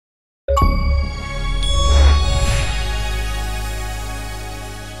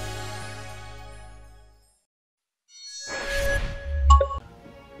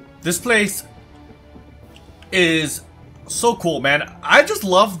This place is so cool, man. I just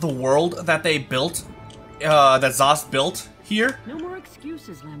love the world that they built, that Zos built here. No more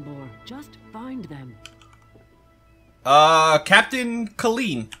excuses, Lambor. Just find them. Captain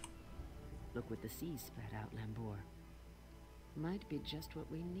Colleen. Look what the sea spat out, Lambor. Might be just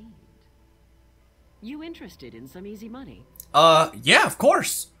what we need. You interested in some easy money? Yeah, of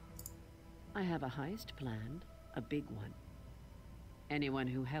course. I have a heist planned, a big one. Anyone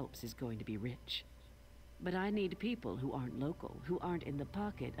who helps is going to be rich. But I need people who aren't local, who aren't in the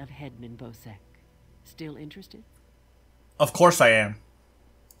pocket of Headman Bosek. Still interested? Of course I am.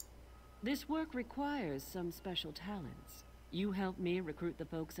 This work requires some special talents. You help me recruit the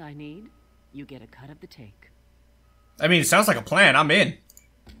folks I need, you get a cut of the take. I mean, it sounds like a plan. I'm in.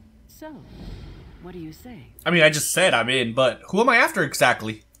 So, what do you say? I mean, I just said I'm in, but who am I after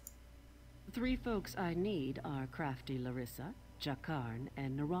exactly? 3 folks I need are Crafty Larissa, Jakarn,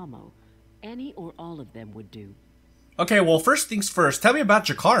 and Naramo. Any or all of them would do. Okay, well, first things first. Tell me about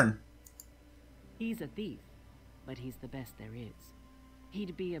Jakarn. He's a thief, but he's the best there is.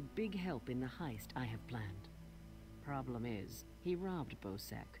 He'd be a big help in the heist I have planned. Problem is, he robbed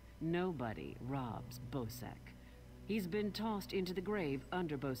Bosek. Nobody robs Bosek. He's been tossed into the grave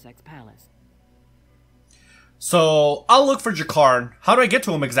under Bosek's palace. So, I'll look for Jakarn. How do I get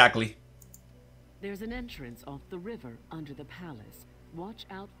to him exactly? There's an entrance off the river under the palace. Watch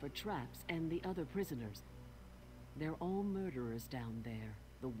out for traps and the other prisoners. They're all murderers down there,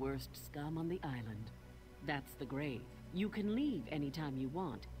 the worst scum on the island. That's the grave. You can leave anytime you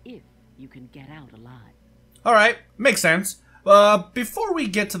want, if you can get out alive. Alright, makes sense. Before we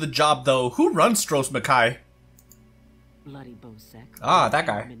get to the job though, who runs Stros Mackay? Bloody Bosek. Ah, that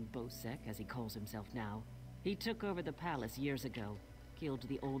guy. Headman Bosek, as he calls himself now. He took over the palace years ago, killed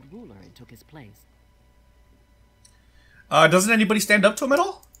the old ruler and took his place. Doesn't anybody stand up to him at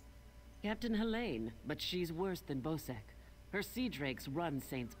all? Captain Helene, but she's worse than Bosek. Her sea drakes run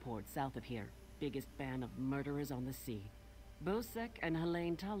Saintsport south of here. Biggest band of murderers on the sea. Bosek and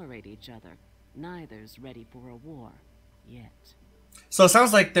Helene tolerate each other. Neither's ready for a war. Yet. So it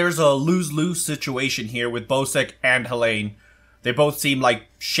sounds like there's a lose-lose situation here with Bosek and Helene. They both seem like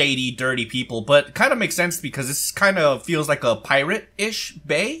shady, dirty people, but it kind of makes sense because this kind of feels like a pirate-ish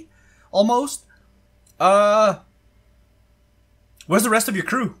bay, almost. Where's the rest of your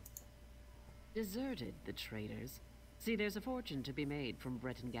crew? Deserted, the traitors. See, there's a fortune to be made from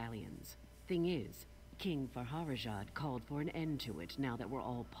Breton galleons. Thing is, King Farharajad called for an end to it now that we're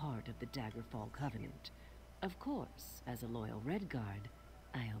all part of the Daggerfall Covenant. Of course, as a loyal Redguard,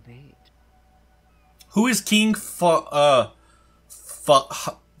 I obeyed. Who is King that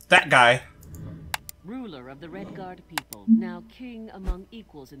guy? Ruler of the Redguard people, now king among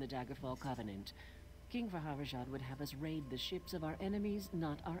equals in the Daggerfall Covenant. King Farharajad would have us raid the ships of our enemies,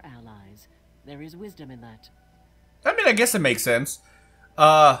 not our allies. There is wisdom in that. I mean, I guess it makes sense.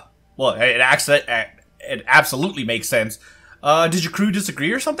 Well, it absolutely makes sense. Did your crew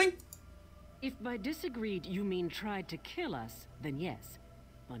disagree or something? If by disagreed you mean tried to kill us, then yes.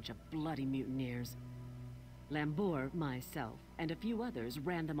 Bunch of bloody mutineers. Lambor, myself, and a few others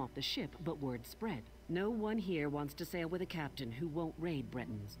ran them off the ship, but word spread. No one here wants to sail with a captain who won't raid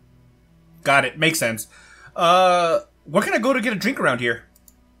Bretons. Got it. Makes sense. Where can I go to get a drink around here?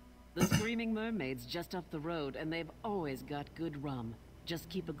 The Screaming Mermaid's just up the road, and they've always got good rum. Just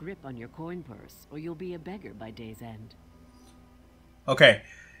keep a grip on your coin purse, or you'll be a beggar by day's end. Okay.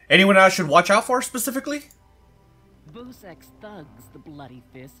 Anyone I should watch out for specifically? Bosek's thugs, the bloody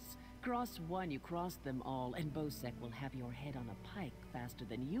fists. Cross one, you cross them all, and Bosek will have your head on a pike faster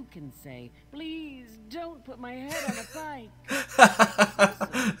than you can say, "Please, don't put my head on a pike."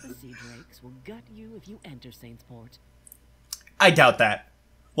 Also, the Sea Drakes will gut you if you enter Saintsport. I doubt that.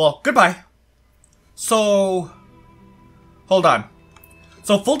 Well, goodbye. So, hold on.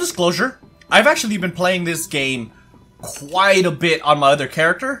 So, full disclosure, I've actually been playing this game quite a bit on my other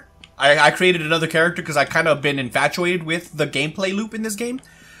character. I created another character because I kind of been infatuated with the gameplay loop in this game.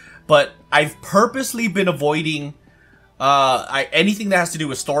 But I've purposely been avoiding anything that has to do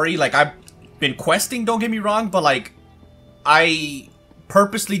with story. Like, I've been questing, don't get me wrong, but like, I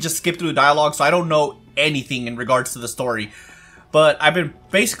purposely just skip through the dialogue, so I don't know anything in regards to the story. But I've been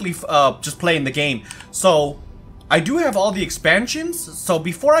basically just playing the game. So, I do have all the expansions, so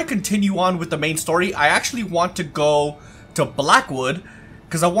before I continue on with the main story, I actually want to go to Blackwood,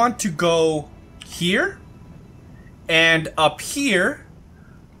 because I want to go here, and up here,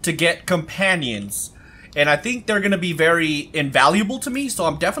 to get companions. And I think they're going to be very invaluable to me, so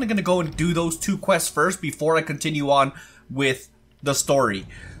I'm definitely going to go and do those 2 quests first before I continue on with the story.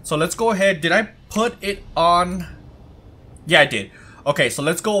 So let's go ahead. Did I put it on? Yeah, I did. Okay, so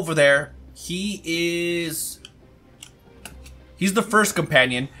let's go over there. He's the first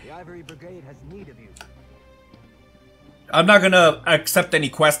companion. The Ivory Brigade has need of you. I'm not gonna accept any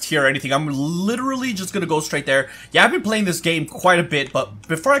quest here or anything. I'm literally just gonna go straight there. Yeah, I've been playing this game quite a bit, but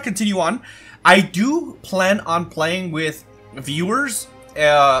before I continue on, I do plan on playing with viewers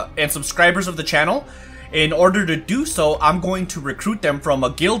and subscribers of the channel. In order to do so, I'm going to recruit them from a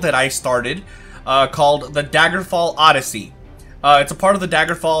guild that I started called the Daggerfall Odyssey. It's a part of the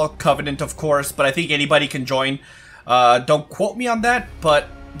Daggerfall Covenant, of course, but I think anybody can join. Don't quote me on that, but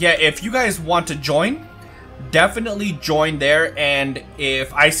yeah, if you guys want to join, definitely join there. And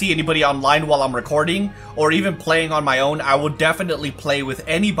if I see anybody online while I'm recording or even playing on my own, I will definitely play with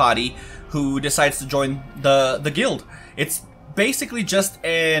anybody who decides to join the guild. It's basically just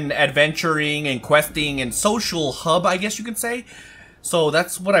an adventuring and questing and social hub, I guess you could say. So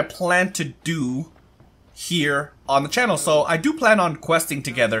that's what I plan to do here on the channel. So I do plan on questing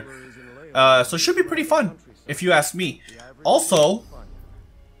together. So it should be pretty fun, if you ask me. Also,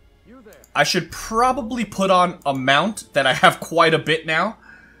 I should probably put on a mount that I have quite a bit now.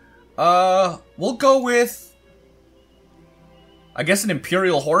 We'll go with, I guess, an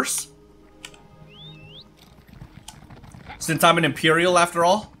Imperial horse. Since I'm an Imperial after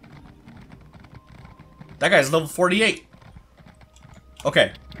all. That guy's level 48.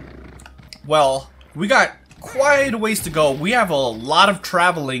 Okay. Well, we got quite a ways to go. We have a lot of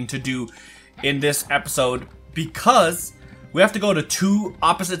traveling to do in this episode because we have to go to two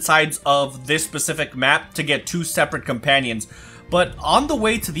opposite sides of this specific map to get two separate companions. But on the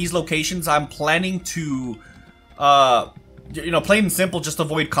way to these locations, I'm planning to, plain and simple, just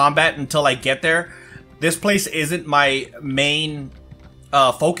avoid combat until I get there. This place isn't my main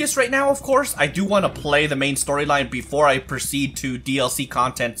focus right now, of course. I do want to play the main storyline before I proceed to DLC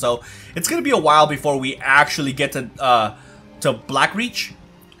content, so it's going to be a while before we actually get to Blackreach.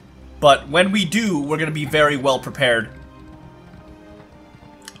 But when we do, we're going to be very well prepared.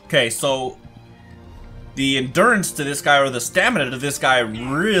 Okay, so the endurance to this guy, or the stamina to this guy,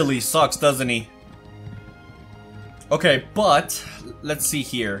 really sucks, doesn't he? Okay, but let's see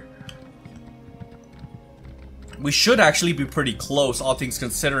here. We should actually be pretty close, all things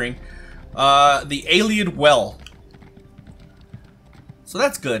considering. The Alien Well. So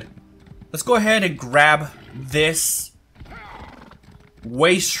that's good. Let's go ahead and grab this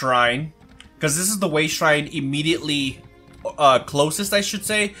way shrine, because this is the way shrine immediately closest, I should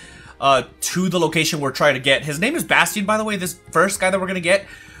say, to the location we're trying to get. His name is Bastian, by the way, this first guy that we're going to get.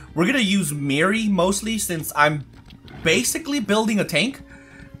 We're going to use Miri mostly, since I'm basically building a tank.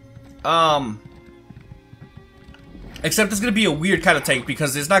 Except it's going to be a weird kind of tank,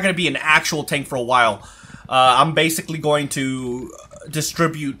 because it's not going to be an actual tank for a while. I'm basically going to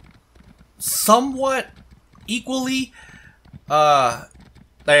distribute somewhat equally,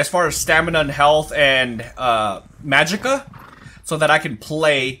 as far as stamina and health and magicka, so that I can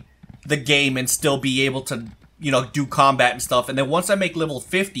play the game and still be able to, do combat and stuff. And then once I make level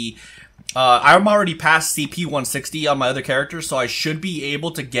 50, I'm already past CP 160 on my other characters, so I should be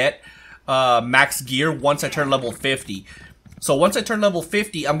able to get max gear once I turn level 50. So once I turn level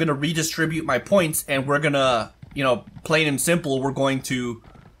 50, I'm gonna redistribute my points, and we're gonna, plain and simple, we're going to,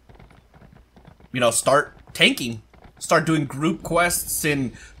 start tanking, start doing group quests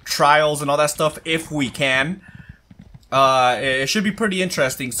and trials and all that stuff if we can. It should be pretty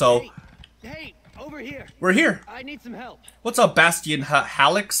interesting. So, hey, over here. We're here. I need some help. What's up, Bastion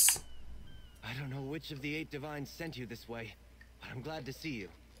Hallix? I don't know which of the 8 divines sent you this way, but I'm glad to see you.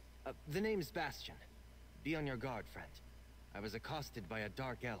 The name's Bastion. Be on your guard, friend. I was accosted by a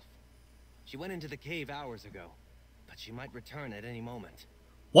dark elf. She went into the cave hours ago, but she might return at any moment.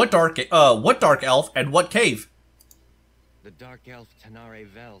 What dark elf and what cave? The dark elf Tanare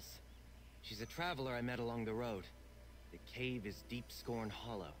Vels. She's a traveler I met along the road. The cave is Deep Scorn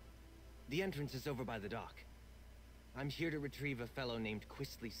Hollow. The entrance is over by the dock. I'm here to retrieve a fellow named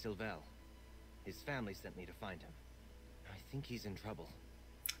Quistley Silvel. His family sent me to find him. I think he's in trouble.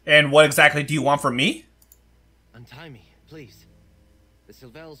 And what exactly do you want from me? Untie me, please. The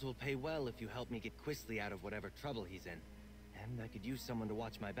Silvels will pay well if you help me get Quistley out of whatever trouble he's in. And I could use someone to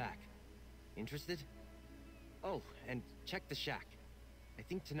watch my back. Interested? Oh, and check the shack. I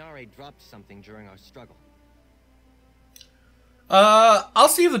think Tanare dropped something during our struggle. I'll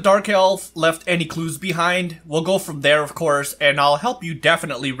see if the Dark Elf left any clues behind. We'll go from there, of course, and I'll help you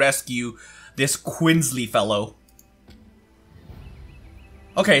definitely rescue this Quinsley fellow.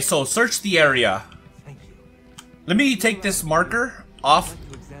 Okay, so search the area. Thank you. Let me take this marker off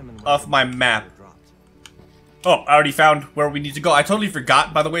of my map. Oh, I already found where we need to go. I totally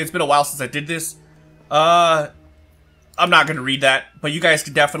forgot, by the way. It's been a while since I did this. I'm not gonna read that, but you guys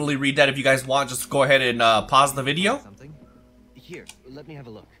can definitely read that if you guys want. Just go ahead and pause the video. Something? Here, let me have a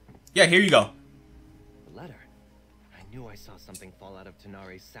look. Yeah, here you go. The letter. I knew I saw something fall out of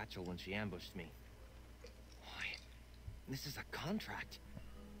Tanare's satchel when she ambushed me. Why? This is a contract.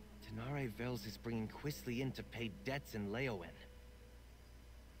 Tanare Vels is bringing Quisley in to pay debts in Leowen.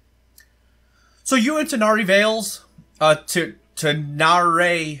 So you and Tanare Vales,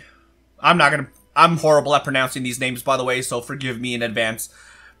 Tanare, I'm horrible at pronouncing these names, by the way, so forgive me in advance.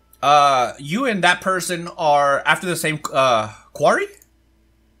 You and that person are after the same, quarry?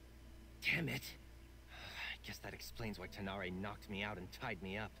 Damn it. I guess that explains why Tanare knocked me out and tied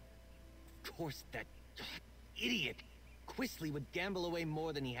me up. Of course, that idiot Quisley would gamble away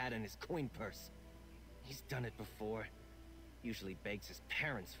more than he had in his coin purse. He's done it before. Usually begs his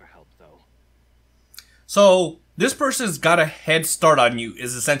parents for help, though. So, this person's got a head start on you,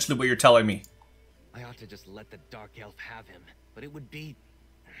 is essentially what you're telling me. I ought to just let the Dark Elf have him, but it would be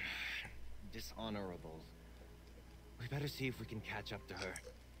dishonorable. We better see if we can catch up to her.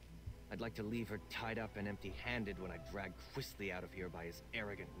 I'd like to leave her tied up and empty-handed when I drag Quisley out of here by his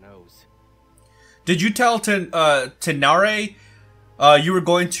arrogant nose. Did you tell Tanare you were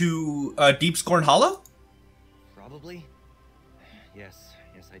going to Deepscorn Hollow? Probably. Yes,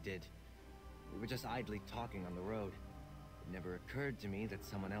 I did. We were just idly talking on the road. It never occurred to me that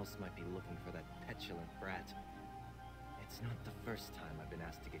someone else might be looking for that petulant brat. It's not the first time I've been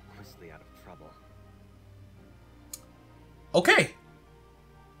asked to get Quisley out of trouble. Okay.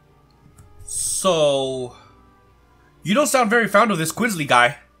 So, you don't sound very fond of this Quisley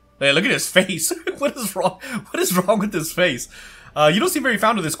guy. Hey, look at his face. What is wrong? What is wrong with his face? You don't seem very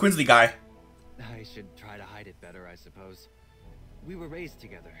fond of this Quisley guy. I should try to hide it better, I suppose. We were raised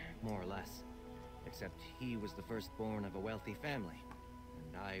together, more or less. Except he was the firstborn of a wealthy family,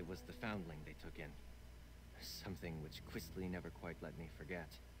 and I was the foundling they took in. Something which Quisley never quite let me forget.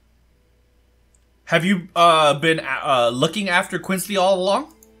 Have you been looking after Quisley all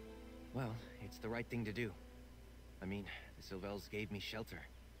along? Well, it's the right thing to do. I mean, the Sylvels gave me shelter,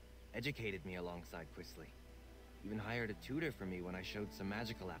 educated me alongside Quisley, even hired a tutor for me when I showed some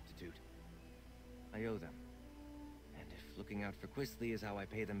magical aptitude. I owe them, and if looking out for Quisley is how I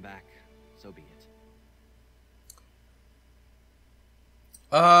pay them back, so be it.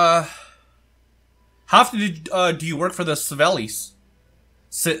 How often do you work for the Sylvelis?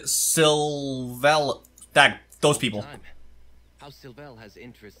 Those people. Time. House Sylvel has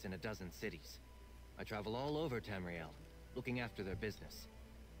interests in a dozen cities. I travel all over Tamriel, looking after their business.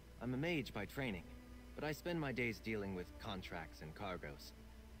 I'm a mage by training, but I spend my days dealing with contracts and cargoes.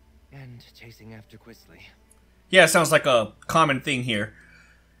 And chasing after Quisley. Yeah, sounds like a common thing here.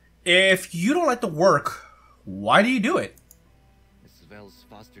 If you don't like the work, why do you do it? The Sylvels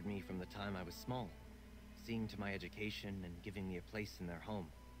fostered me from the time I was small, seeing to my education and giving me a place in their home.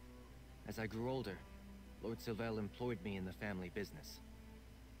 As I grew older, Lord Sylvel employed me in the family business.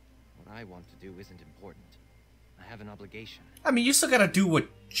 What I want to do isn't important. I have an obligation. I mean, you still gotta do what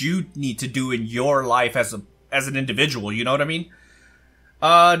you need to do in your life as an individual, you know what I mean?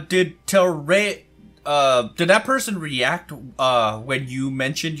 Did that person react when you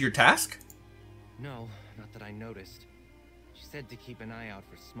mentioned your task? No, not that I noticed. She said to keep an eye out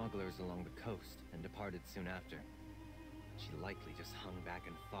for smugglers along the coast and departed soon after. She likely just hung back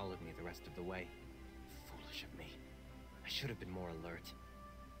and followed me the rest of the way. Foolish of me. I should have been more alert.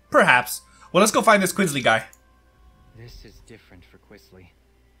 Perhaps. Well, let's go find this Quisley guy. This is different for Quisley.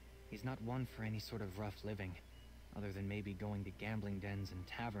 He's not one for any sort of rough living, other than maybe going to gambling dens and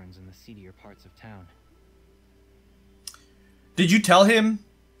taverns in the seedier parts of town. Did you tell him,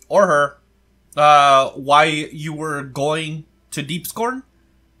 or her, why you were going to Deepscorn?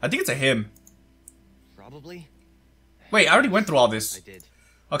 I think it's a him. Probably. Wait, I already went through all this. I did.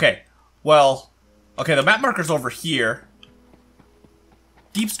 Okay, well, okay, the map marker's over here.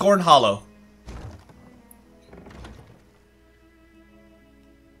 Deepscorn Hollow.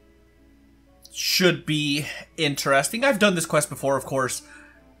 Should be interesting. I've done this quest before, of course,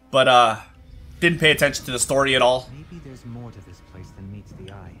 but didn't pay attention to the story at all. Maybe there's more to this place than meets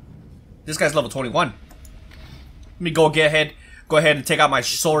the eye. This guy's level 21. Let me go ahead and take out my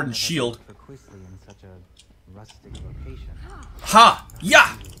sword and shield. For Quisley in such a rustic location. Ha!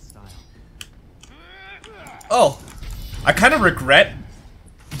 Yeah! Oh, I kind of regret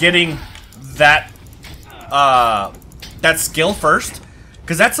getting that that skill first,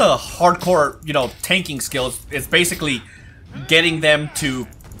 because that's a hardcore, you know, tanking skill. It's basically getting them to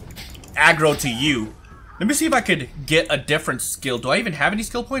aggro to you. Let me see if I could get a different skill. Do I even have any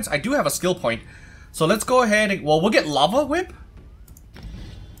skill points? I do have a skill point. So let's go ahead and, well, we'll get Lava Whip.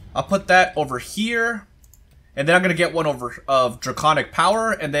 I'll put that over here. And then I'm gonna get one of Draconic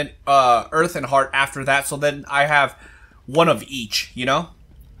Power, and then Earth and Heart after that. So then I have one of each, you know?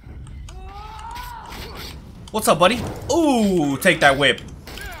 What's up, buddy? Ooh, take that whip.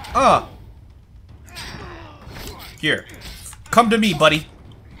 Here. Come to me, buddy.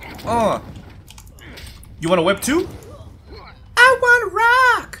 You want a whip too? I want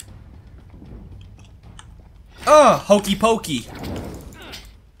rock! Hokey pokey.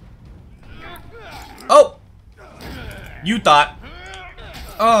 Oh! You thought.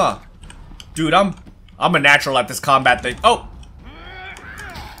 Dude, I'm a natural at this combat thing. Oh!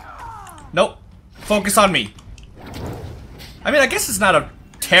 Nope. Focus on me. I mean, I guess it's not a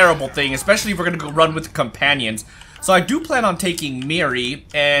terrible thing, especially if we're gonna go run with companions. So I do plan on taking Miri,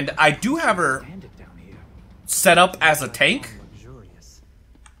 and I do have her set up as a tank.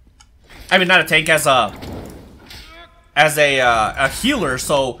 I mean, not a tank, as a healer,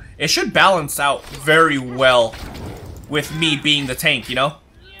 so it should balance out very well with me being the tank, you know?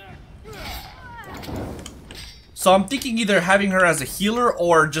 So I'm thinking either having her as a healer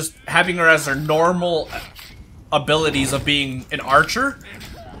or just having her as her normal abilities of being an archer.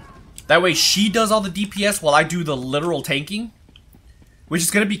 That way she does all the DPS while I do the literal tanking. Which is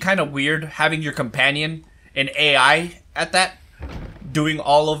going to be kind of weird, having your companion an AI at that, doing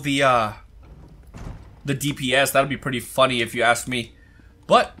all of the DPS. That would be pretty funny if you ask me.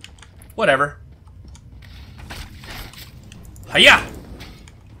 But, whatever. Hiya!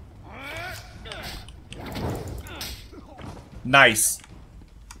 Nice.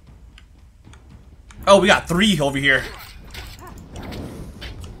 Oh, we got 3 over here.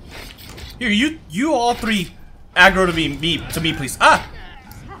 Here, you all 3 aggro to me, please. Ah!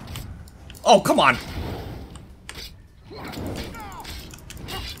 Oh, come on.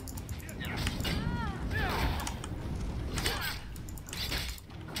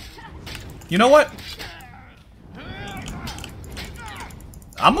 You know what?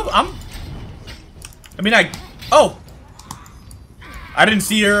 Oh! I didn't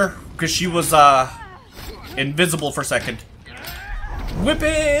see her because she was, invisible for a second. Whip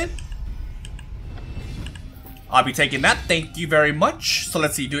it! I'll be taking that, thank you very much. So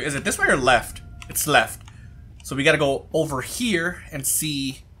let's see, is it this way or left? It's left. So we gotta go over here and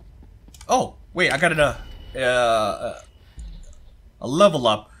see... Oh, wait, I got a level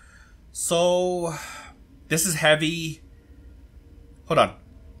up. So, this is heavy. Hold on.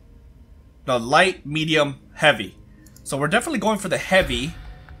 No, light, medium, heavy. So we're definitely going for the heavy.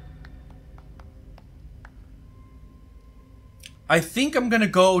 I think I'm gonna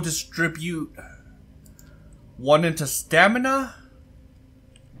go distribute 1 into stamina.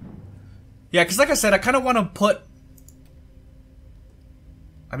 Yeah, because like I said, I kind of want to put...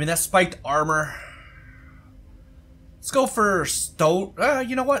 I mean, that's spiked armor. Let's go for stone.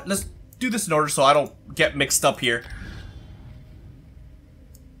 You know what? Let's do this in order so I don't get mixed up here.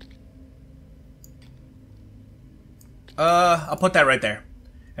 I'll put that right there.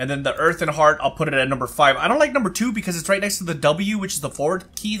 And then the Earth and Heart, I'll put it at number 5. I don't like number 2 because it's right next to the W, which is the forward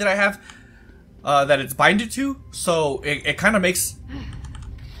key that I have. That it's binded to. So it kind of makes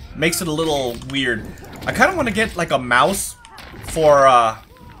it a little weird. I kind of want to get like a mouse for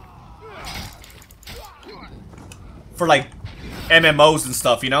like MMOs and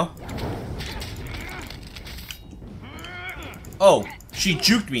stuff, you know? Oh, she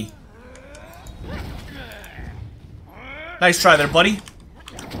juked me. Nice try there, buddy.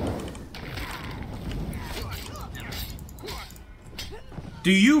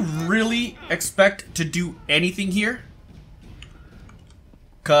 Do you really expect to do anything here?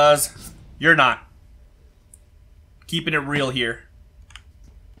 'Cause you're not. Keeping it real here.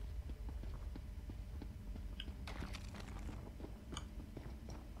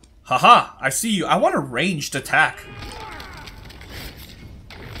 Haha, I see you. I want a ranged attack.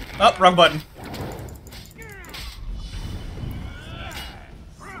 Oh, wrong button.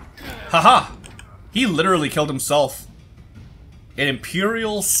 Haha! He literally killed himself. An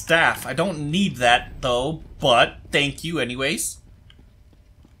Imperial Staff. I don't need that, though, but thank you anyways.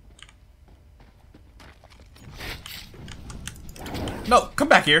 No, come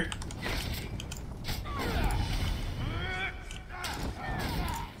back here.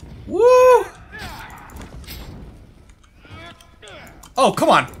 Woo! Oh, come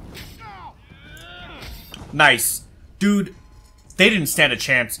on. Nice. Dude, they didn't stand a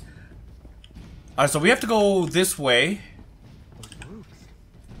chance. Alright, so we have to go this way.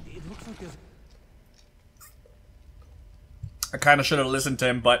 I kind of should have listened to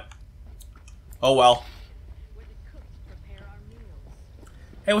him, but... oh well.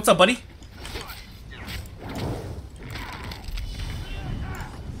 Hey, what's up, buddy?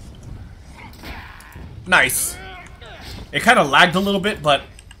 Nice. It kind of lagged a little bit, but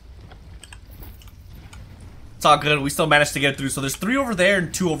it's all good. We still managed to get it through. So there's 3 over there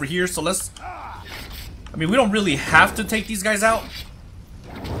and 2 over here. So let's... I mean, we don't really have to take these guys out.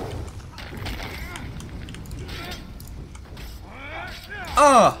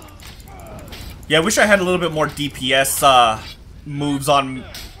 Yeah, I wish I had a little bit more DPS moves on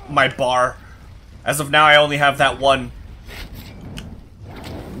my bar. As of now, I only have that one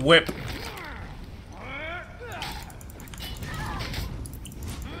whip.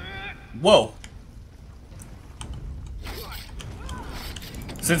 Whoa.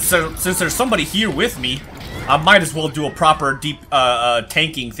 Since there's somebody here with me, I might as well do a proper deep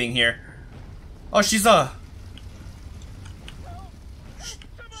tanking thing here. Oh, she's a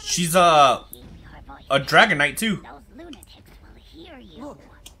Dragon Knight too. Those lunatics will hear you. Look,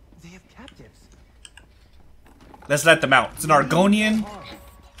 they have captives. Let's let them out. It's an Argonian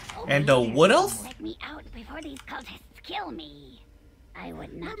and a Wood Elf? Let me out before these cultists kill me. I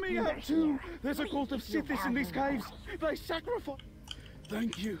would not Let me linger out too! here. There's a cult of Please, you Sithis in these valuable caves! They sacrifice.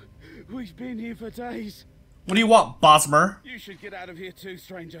 Thank you. We've been here for days. What do you want, Bosmer? You should get out of here too,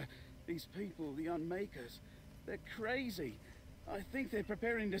 stranger. These people, the Unmakers, they're crazy. I think they're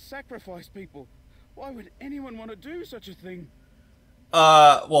preparing to sacrifice people. Why would anyone want to do such a thing?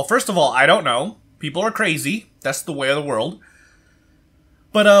 Well, first of all, I don't know. People are crazy. That's the way of the world.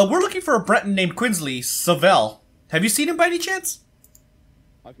 But, we're looking for a Breton named Quinsley Savell. Have you seen him by any chance?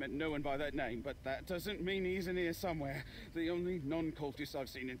 I've met no one by that name, but that doesn't mean he isn't here somewhere. The only non-cultist I've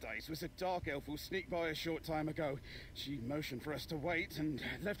seen in days was a dark elf who sneaked by a short time ago. She motioned for us to wait and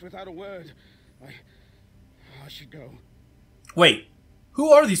left without a word. I should go. Wait, who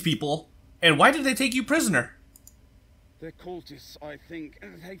are these people? And why did they take you prisoner? They're cultists, I think.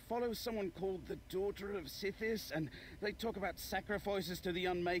 They follow someone called the Daughter of Sithis, and they talk about sacrifices to the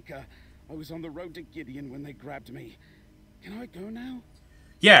Unmaker. I was on the road to Gideon when they grabbed me. Can I go now?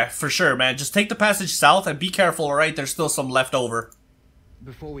 Yeah, for sure, man. Just take the passage south and be careful, alright? There's still some left over.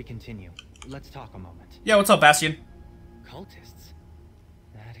 Before we continue, let's talk a moment. Yeah, what's up, Bastian? Cultists?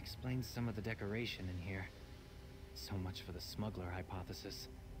 That explains some of the decoration in here. So much for the smuggler hypothesis.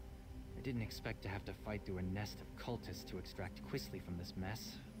 I didn't expect to have to fight through a nest of cultists to extract Quisly from this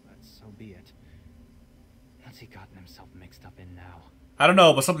mess, but so be it. What's he gotten himself mixed up in now? I don't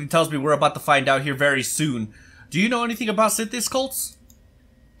know, but something tells me we're about to find out here very soon. Do you know anything about Sithis cults?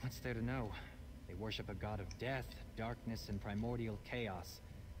 What's there to know? They worship a god of death, darkness, and primordial chaos.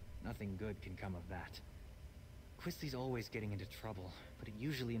 Nothing good can come of that. Quisly's always getting into trouble, but it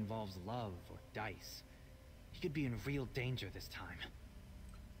usually involves love or dice. He could be in real danger this time.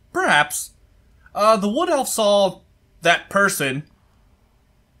 Perhaps. The Wood Elf saw that person.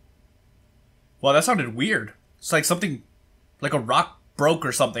 Well, that sounded weird. It's like something, like a rock broke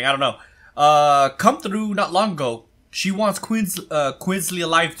or something. I don't know. Come through not long ago. She wants Quinsley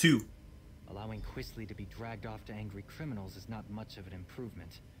alive too. Allowing Quisly to be dragged off to angry criminals is not much of an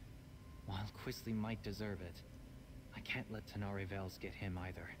improvement. While Quisly might deserve it, I can't let Tanare Vels get him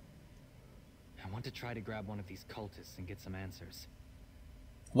either. I want to try to grab one of these cultists and get some answers.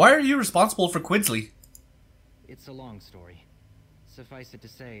 Why are you responsible for Quinsley? It's a long story. Suffice it to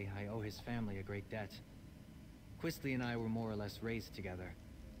say, I owe his family a great debt. Quisly and I were more or less raised together.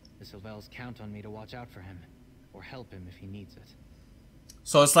 The Sylvels count on me to watch out for him, or help him if he needs it.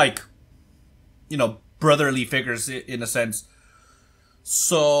 So it's like, you know, brotherly figures in a sense.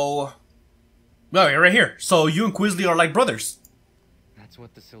 So, well, you're right here. So you and Quisly are like brothers. That's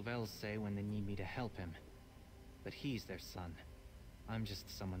what the Sylvels say when they need me to help him. But he's their son. I'm just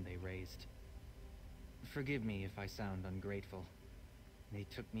someone they raised. Forgive me if I sound ungrateful. They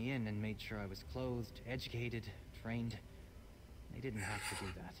took me in and made sure I was clothed, educated, trained. They didn't have to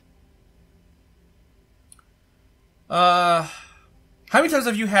do that. How many times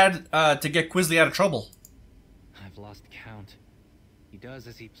have you had to get Quisly out of trouble? I've lost count. He does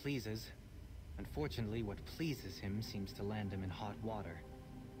as he pleases. Unfortunately, what pleases him seems to land him in hot water.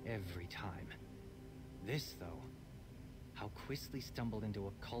 Every time. This, though, how Quisly stumbled into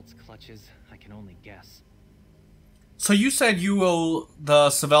a cult's clutches, I can only guess. So you said you owe the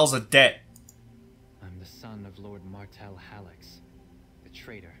Savels a debt. I'm the son of Lord Martel Hallix, the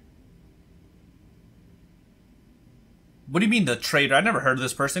traitor. What do you mean, the traitor? I never heard of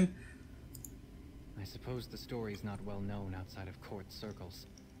this person. I suppose the story's not well known outside of court circles.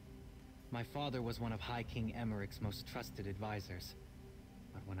 My father was one of High King Emeric's most trusted advisors.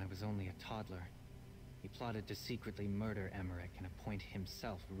 But when I was only a toddler, he plotted to secretly murder Emeric and appoint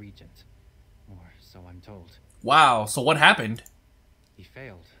himself regent. Or so I'm told. Wow, so what happened? He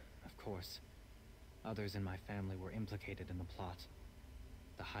failed, of course. Others in my family were implicated in the plot.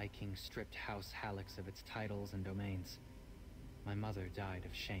 the High King stripped House Hallix of its titles and domains. My mother died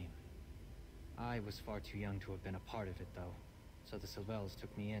of shame. I was far too young to have been a part of it, though, so the Sylvels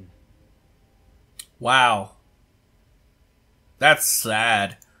took me in. Wow. That's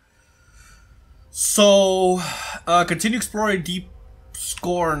sad. So, continue exploring Deep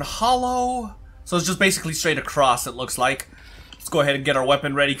Scorn Hollow. So it's just basically straight across, it looks like. Let's go ahead and get our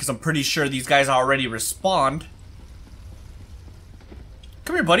weapon ready, because I'm pretty sure these guys already respawned.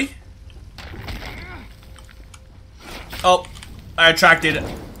 Come here, buddy. Oh, I attracted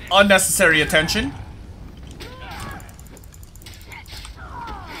unnecessary attention.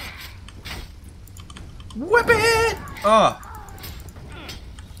 Whip it!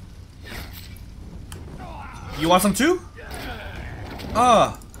 You want some too?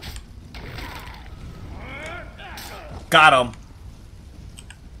 Got him.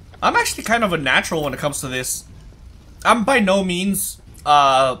 I'm actually kind of a natural when it comes to this. I'm by no means,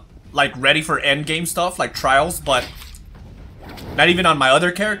 like, ready for endgame stuff, like trials, but not even on my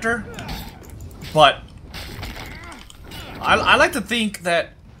other character. But I like to think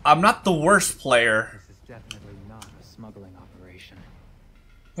that I'm not the worst player. This is definitely not a smuggling operation.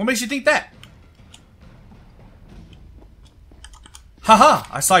 What makes you think that? Haha!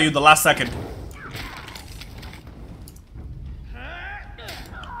 I saw you the last second.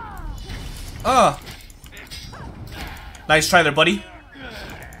 Nice try there, buddy.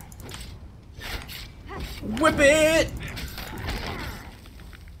 Whip it!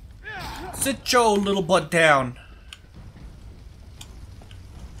 Sit your little butt down.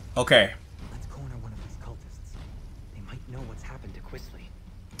 Okay. Let's corner one of these cultists. They might know what's happened to Quisley.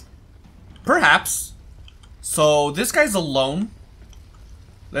 Perhaps. So this guy's alone.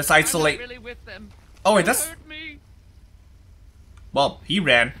 Let's isolate. I'm not really with them. Oh wait, that's. Hurt me. Well, he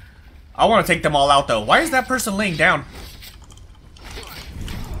ran. I want to take them all out though. Why is that person laying down?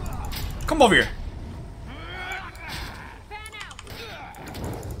 Come over here.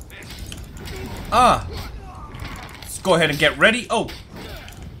 Let's go ahead and get ready. Oh,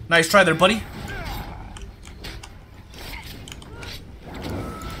 nice try there, buddy.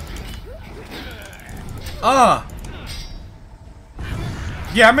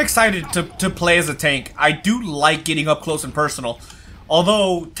 Yeah, I'm excited to play as a tank. I do like getting up close and personal.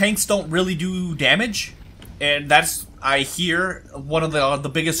 Although tanks don't really do damage, and that's, I hear, one of the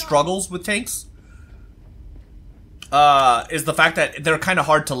biggest struggles with tanks. Is the fact that they're kind of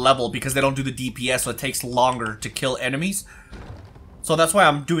hard to level because they don't do the DPS, so it takes longer to kill enemies. So that's why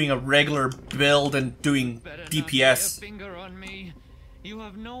I'm doing a regular build and doing Better not DPS. lay a finger on me. You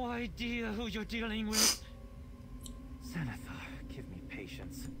have no idea who you're dealing with. Zenithar, give me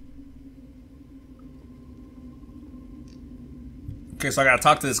patience. Okay, so I gotta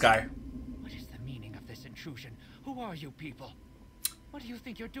talk to this guy. What is the meaning of this intrusion? Who are you people? What do you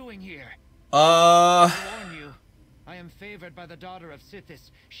think you're doing here? I warn you. I am favored by the daughter of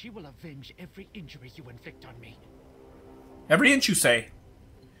Sithis. She will avenge every injury you inflict on me. Every inch you say.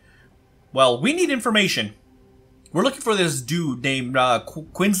 Well, we need information. We're looking for this dude named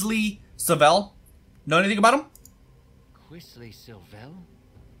Quinsley Sylvel. Know anything about him? Quisley Sylvel?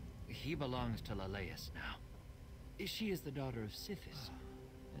 He belongs to Laleus now. She is the daughter of Sithis,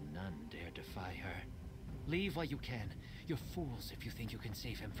 and none dare defy her. Leave while you can. You're fools if you think you can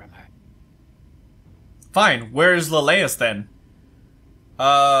save him from her. Fine, where's Laleus then?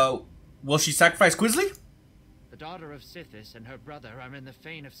 Will she sacrifice Quinsley? The daughter of Sithis and her brother are in the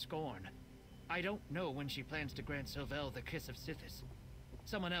Fane of Scorn. I don't know when she plans to grant Sylvel the kiss of Sithis.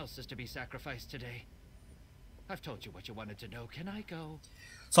 Someone else is to be sacrificed today. I've told you what you wanted to know. Can I go?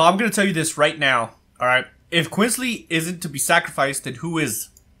 So I'm gonna tell you this right now, alright? If Quinsley isn't to be sacrificed, then who is?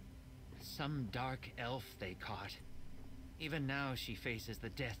 Some dark elf they caught. Even now she faces the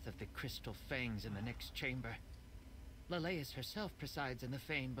death of the crystal fangs in the next chamber. Laleus herself presides in the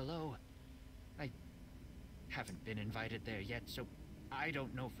fane below. I haven't been invited there yet, so I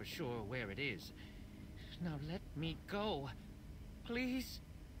don't know for sure where it is. Now let me go. Please?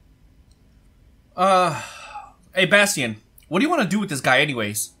 Hey Bastian, what do you want to do with this guy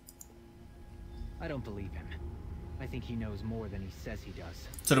anyways? I don't believe him. I think he knows more than he says he does.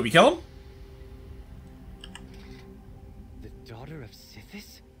 So do we kill him? The daughter of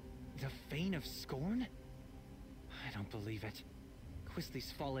Sithis? The Fane of Scorn? I don't believe it.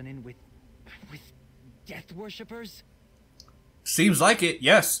 Quisley's fallen in with death worshippers? Seems like it,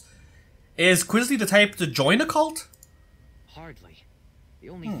 yes. Is Quinsley the type to join a cult? Hardly. The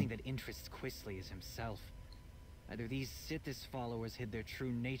only thing that interests Quisley is himself. Either these Sithis followers hid their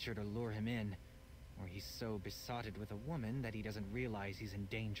true nature to lure him in, or he's so besotted with a woman that he doesn't realize he's in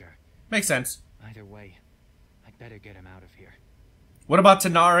danger. Makes sense. Either way, I'd better get him out of here. What about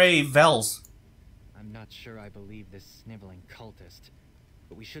Tenare Vels? I'm not sure I believe this sniveling cultist,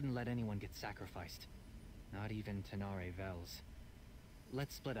 but we shouldn't let anyone get sacrificed. Not even Tenare Vels.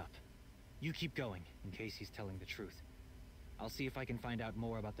 Let's split up. You keep going, in case he's telling the truth. I'll see if I can find out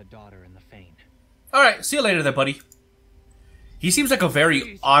more about the daughter and the Fane. Alright, see you later there, buddy. He seems like a very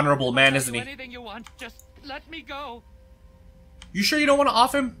Please, honorable man, I'll isn't do he? anything you want. Just let me go. You sure you don't want to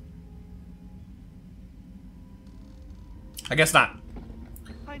off him? I guess not.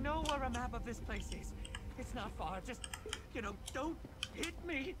 I know where a map of this place is. It's not far. Just, you know, don't hit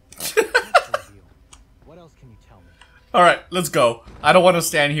me. What else can you tell me? Alright, let's go. I don't want to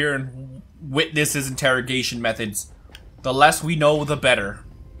stand here and witness his interrogation methods. The less we know, the better.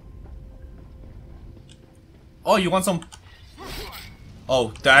 Oh, you want some...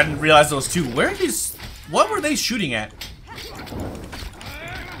 Oh, I didn't realize those two. Where are these... What were they shooting at?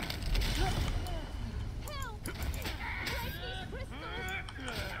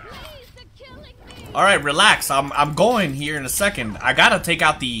 Alright, relax. I'm going here in a second. I gotta take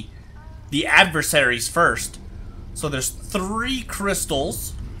out the adversaries first. So there's 3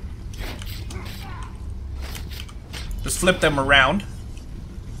 crystals. Just flip them around.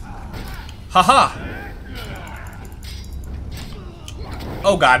 Haha!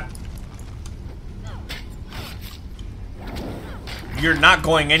 Oh god. You're not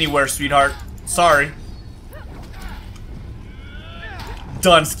going anywhere, sweetheart. Sorry.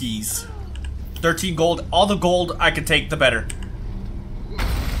 Dunskies. 13 gold. All the gold I can take, the better.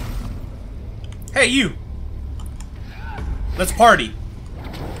 Hey, you! Let's party.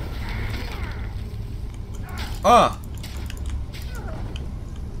 Well,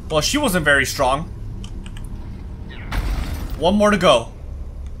 she wasn't very strong. One more to go.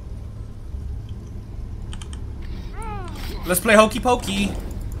 Let's play hokey pokey.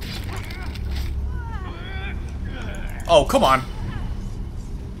 Oh, come on.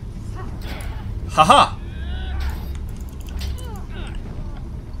 Haha.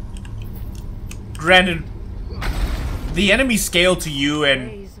 Granted, the enemy scale to you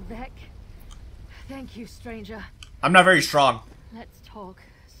and... Thank you, stranger. I'm not very strong. Let's talk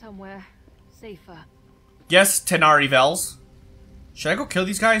somewhere safer. Yes, Tenari Vels. Should I go kill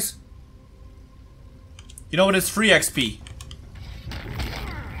these guys? You know what? It's free XP.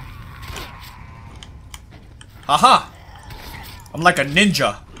 Haha! I'm like a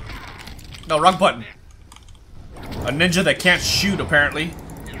ninja. No, wrong button. A ninja that can't shoot, apparently.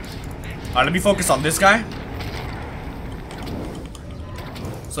 Alright, let me focus on this guy.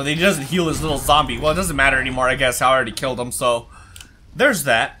 So that he doesn't heal his little zombie. Well, it doesn't matter anymore, I guess. I already killed him, so... There's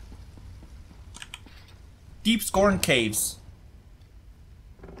that. Deep Scorn Caves.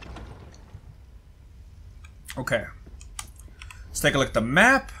 Okay. Let's take a look at the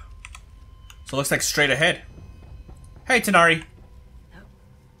map. So it looks like straight ahead. Hey, Tenari.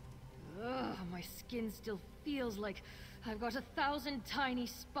 Ugh, my skin still feels like I've got 1,000 tiny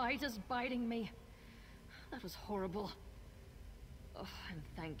spiders biting me. That was horrible. Oh, and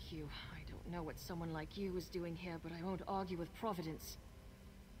thank you. I don't know what someone like you is doing here, but I won't argue with Providence.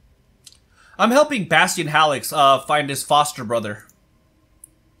 I'm helping Bastian Hallix find his foster brother.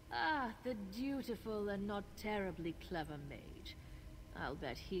 Ah, the dutiful and not terribly clever mage. I'll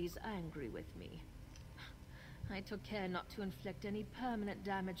bet he's angry with me. I took care not to inflict any permanent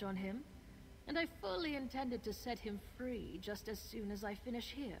damage on him, and I fully intended to set him free just as soon as I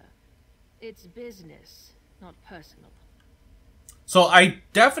finish here. It's business, not personal. So I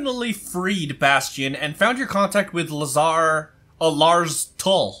definitely freed Bastian and found your contact with Lars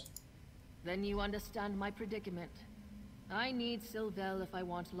Tull. Then you understand my predicament. I need Sylvel if I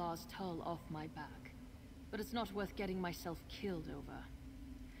want Lars Tull off my back. But it's not worth getting myself killed over.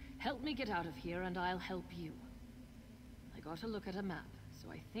 Help me get out of here and I'll help you. I got a look at a map, so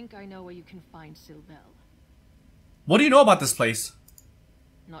I think I know where you can find Sylvel. What do you know about this place?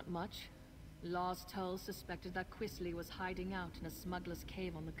 Not much. Lars Tull suspected that Quisley was hiding out in a smuggler's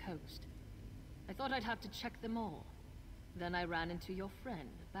cave on the coast. I thought I'd have to check them all. Then I ran into your friend,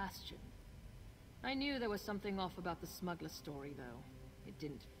 Bastian. I knew there was something off about the smuggler story, though. It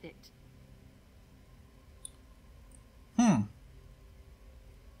didn't fit.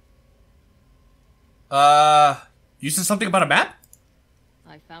 You said something about a map?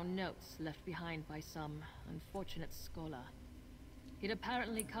 I found notes left behind by some unfortunate scholar. He'd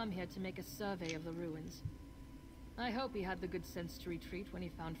apparently come here to make a survey of the ruins. I hope he had the good sense to retreat when he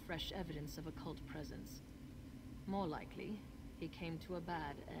found fresh evidence of occult presence. More likely, he came to a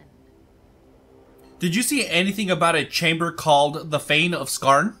bad end. Did you see anything about a chamber called the Fane of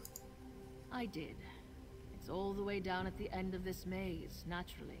Skarn? I did. It's all the way down at the end of this maze,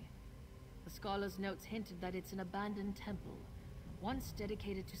 naturally. The scholar's notes hinted that it's an abandoned temple, once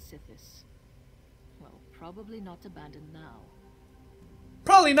dedicated to Sithis. Well, probably not abandoned now.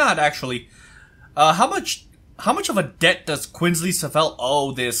 Probably not, actually. How much of a debt does Quinsley Savell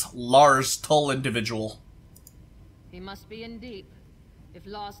owe this Lars Tull individual? He must be in deep, if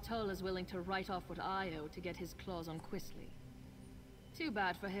Lars Tull is willing to write off what I owe to get his claws on Quisly. Too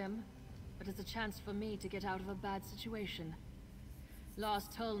bad for him, but it's a chance for me to get out of a bad situation. Lars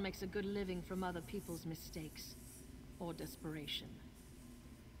Tull makes a good living from other people's mistakes. Or desperation.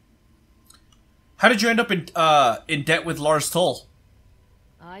 How did you end up in debt with Lars Tull?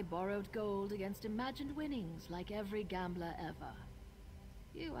 I borrowed gold against imagined winnings like every gambler ever.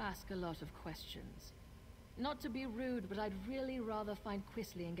 You ask a lot of questions. Not to be rude, but I'd really rather find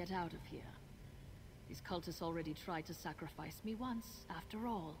Quisly and get out of here. These cultists already tried to sacrifice me once, after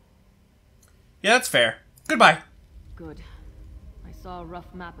all. Yeah, that's fair. Goodbye. Good. I saw a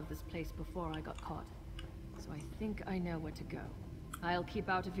rough map of this place before I got caught. So I think I know where to go. I'll keep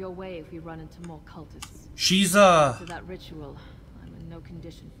out of your way if we run into more cultists. She's After that ritual, I'm in no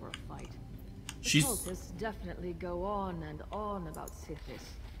condition for a fight. The she's cultists definitely go on and on about Sithis.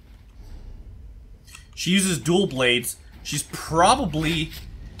 She uses dual blades. She's probably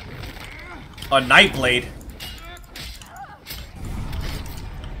a Nightblade.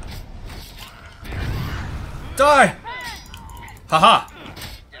 Die! Haha!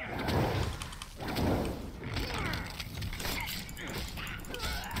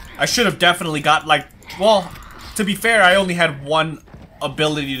 I should have definitely got, like, well, to be fair, I only had one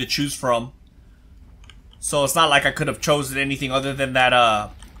ability to choose from. So it's not like I could have chosen anything other than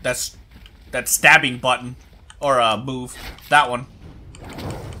that, that stabbing button. Or, move. That one.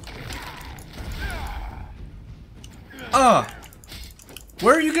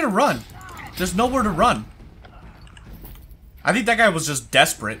 Where are you gonna run? There's nowhere to run. I think that guy was just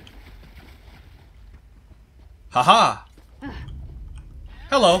desperate. Haha.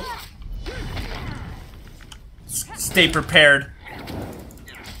 Hello. Stay prepared.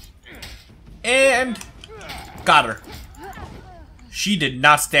 And got her. She did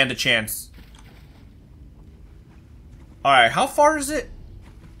not stand a chance. Alright, how far is it?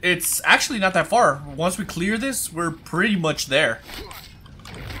 It's actually not that far. Once we clear this, we're pretty much there.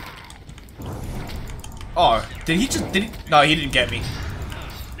 Oh, did he just... No, he didn't get me.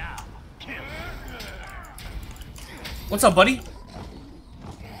 What's up, buddy?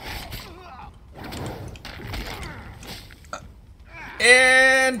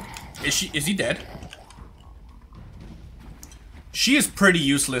 And... Is he dead? She is pretty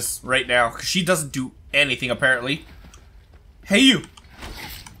useless right now, because she doesn't do anything, apparently. Hey, you!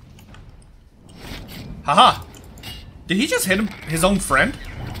 Haha! Did he just hit his own friend?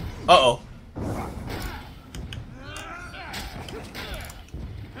 Uh-oh.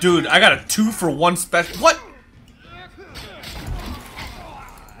 Dude, I got a 2-for-1 special. What?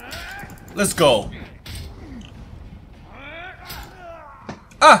 Let's go.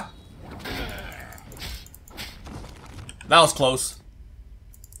 Ah! That was close.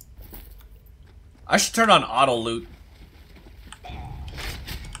 I should turn on auto loot.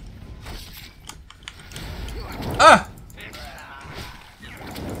 Ah!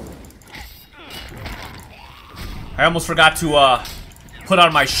 I almost forgot to put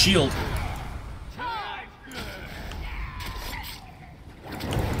on my shield.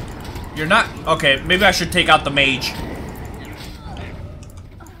 You're not... Okay, maybe I should take out the mage.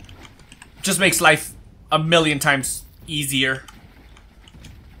 Just makes life a million times easier.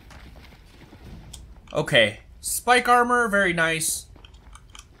 Okay. Spike armor, very nice.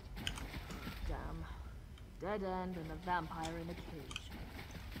 Damn. Dead end and a vampire in a cage.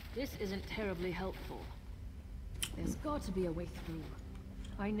 This isn't terribly helpful. There's got to be a way through.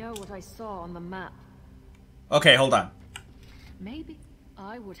 I know what I saw on the map. Okay, hold on. Maybe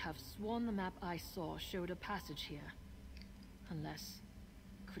I would have sworn the map I saw showed a passage here. Unless...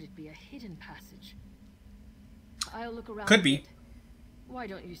 Could it be a hidden passage? I'll look around. Could be. Why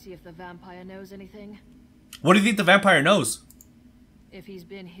don't you see if the vampire knows anything? What do you think the vampire knows? If he's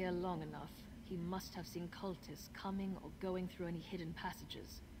been here long enough, he must have seen cultists coming or going through any hidden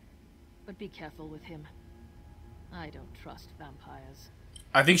passages. But be careful with him. I don't trust vampires.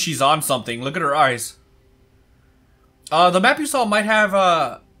 I think she's on something. Look at her eyes. The map you saw might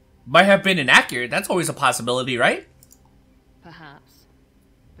have been inaccurate. That's always a possibility, right? Perhaps.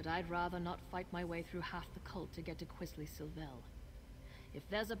 But I'd rather not fight my way through half the cult to get to Quisly Sylvel. If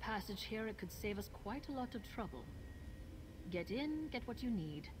there's a passage here, it could save us quite a lot of trouble. Get in, get what you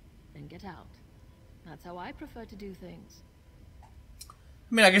need, then get out. That's how I prefer to do things.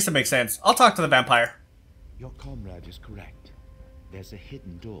 I mean, I guess it makes sense. I'll talk to the vampire. Your comrade is correct. There's a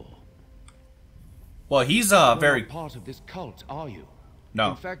hidden door. Well, he's You're very... not part of this cult, are you?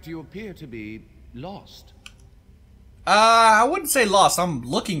 No. In fact, you appear to be lost. I wouldn't say lost. I'm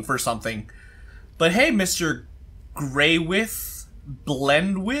looking for something. But hey, Mr. Grey with,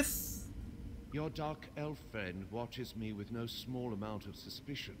 blend with. Your dark elf friend watches me with no small amount of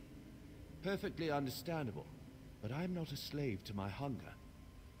suspicion. Perfectly understandable, but I'm not a slave to my hunger.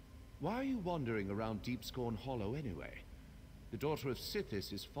 Why are you wandering around Deepscorn Hollow anyway? The daughter of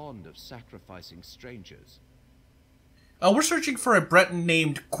Sithis is fond of sacrificing strangers. We're searching for a Breton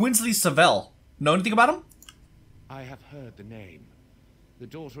named Quinsley Savell. Know anything about him? I have heard the name. The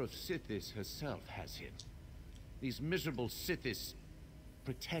daughter of Sithis herself has him. These miserable Sithis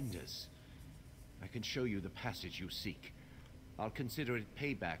pretenders. I can show you the passage you seek. I'll consider it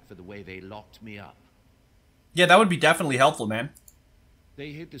payback for the way they locked me up. Yeah, that would be definitely helpful, man.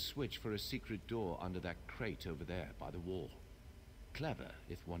 They hid the switch for a secret door under that crate over there by the wall. Clever,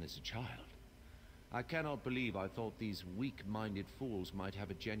 if one is a child. I cannot believe I thought these weak-minded fools might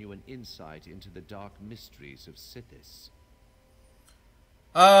have a genuine insight into the dark mysteries of Sithis.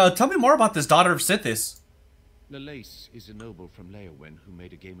 Tell me more about this daughter of Sithis. Lalace is a noble from Leowen who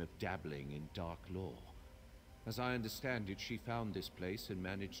made a game of dabbling in dark lore. As I understand it, she found this place and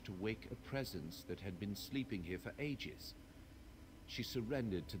managed to wake a presence that had been sleeping here for ages. She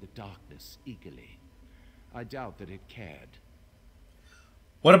surrendered to the darkness eagerly. I doubt that it cared.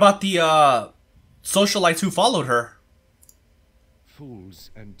 What about the, socialites who followed her? Fools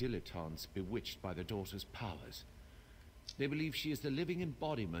and dilettantes bewitched by the daughter's powers. They believe she is the living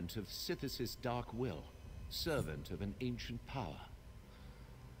embodiment of Sithis' dark will, servant of an ancient power.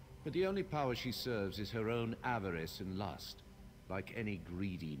 But the only power she serves is her own avarice and lust, like any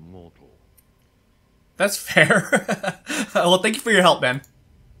greedy mortal. That's fair. Well, thank you for your help, man.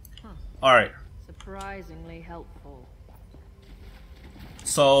 Alright. Surprisingly helpful.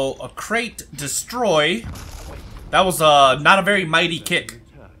 So, a crate destroy. That was not a very mighty kick.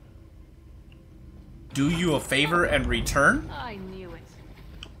 Do you a favor and return? I knew it.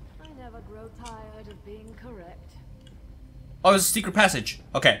 I never grow tired of being correct. Oh, there's a secret passage.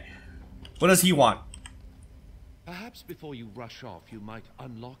 Okay. What does he want? Perhaps before you rush off, you might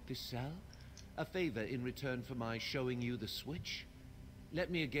unlock this cell? A favor in return for my showing you the switch?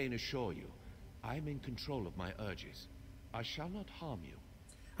 Let me again assure you, I am in control of my urges. I shall not harm you.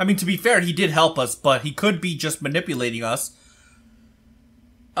 I mean, to be fair, he did help us, but he could be just manipulating us.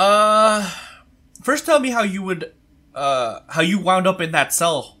 First tell me how you would, how you wound up in that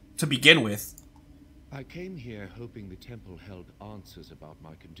cell to begin with. I came here hoping the temple held answers about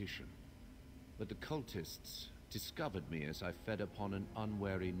my condition. But the cultists discovered me as I fed upon an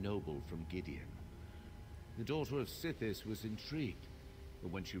unwary noble from Gideon. The daughter of Sithis was intrigued,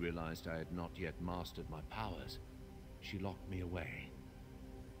 but when she realized I had not yet mastered my powers, she locked me away.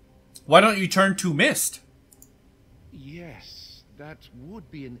 Why don't you turn to Mist? Yes, that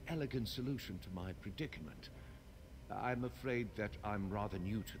would be an elegant solution to my predicament. I'm afraid that I'm rather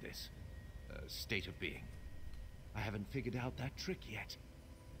new to this state of being. I haven't figured out that trick yet.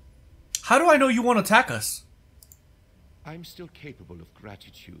 How do I know you won't attack us? I'm still capable of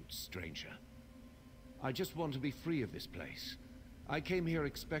gratitude, stranger. I just want to be free of this place. I came here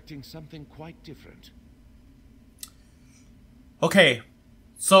expecting something quite different. Okay,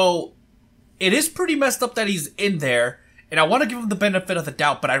 so it is pretty messed up that he's in there, and I want to give him the benefit of the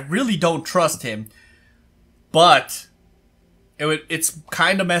doubt, but I really don't trust him. But it's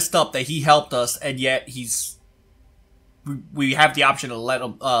kind of messed up that he helped us, and yet we have the option to let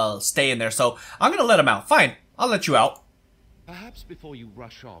him stay in there. So I'm gonna let him out. Fine, I'll let you out. Perhaps before you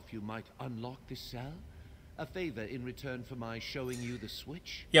rush off, you might unlock this cell? A favor in return for my showing you the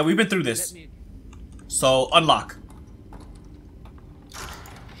switch? Yeah, we've been through this. So, unlock.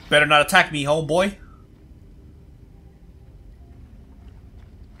 Better not attack me, homeboy.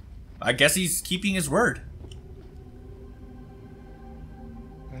 I guess he's keeping his word.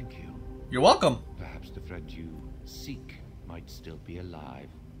 Thank you. You're welcome. Perhaps the friend you seek might still be alive.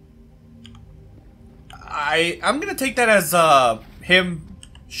 I'm gonna take that as him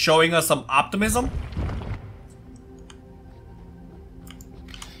showing us some optimism.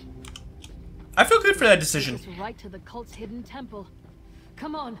 I feel good for that decision. It's right to the cult's hidden temple.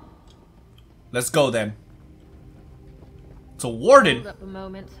 Come on. Let's go then. It's a warden. Hold up a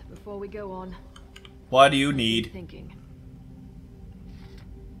moment before we go on. What do you need? Thinking.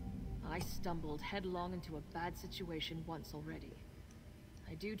 I stumbled headlong into a bad situation once already.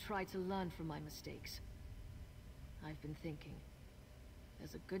 I do try to learn from my mistakes. I've been thinking.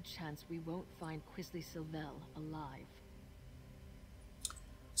 There's a good chance we won't find Quinsley Savell alive.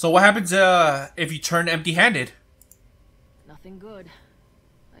 So what happens if you turn empty-handed? Nothing good.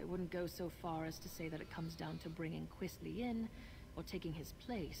 I wouldn't go so far as to say that it comes down to bringing Quisly in or taking his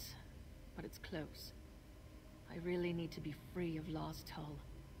place, but it's close. I really need to be free of Lars Tull.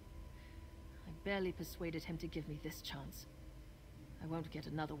 I barely persuaded him to give me this chance. I won't get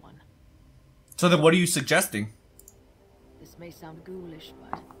another one. So then what are you suggesting? This may sound ghoulish,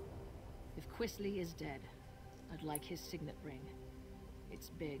 but if Quisly is dead, I'd like his signet ring.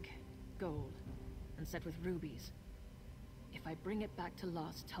 It's big, gold, and set with rubies. If I bring it back to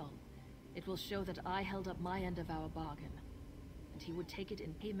Lars Tull, it will show that I held up my end of our bargain, and he would take it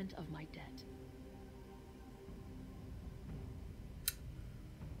in payment of my debt.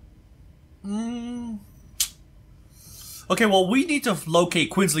 Okay, well, we need to locate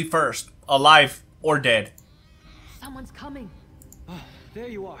Quinsley first, alive or dead. Someone's coming. Oh, there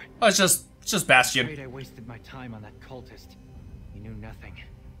you are. Oh, it's just Bastion. Afraid I wasted my time on that cultist. You knew nothing.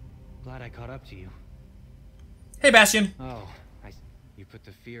 Glad I caught up to you. Hey, Bastion. Oh, you put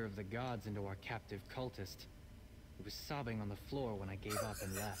the fear of the gods into our captive cultist. He was sobbing on the floor when I gave up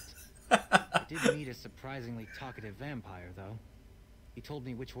and left. I did meet a surprisingly talkative vampire, though. He told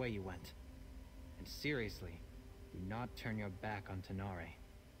me which way you went. And seriously, do not turn your back on Tanare.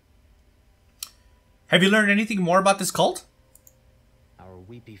 Have you learned anything more about this cult? Our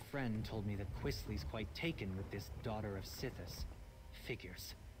weepy friend told me that Quisly's quite taken with this daughter of Sithis.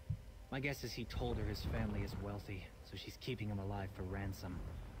 Figures. My guess is he told her his family is wealthy, so she's keeping him alive for ransom.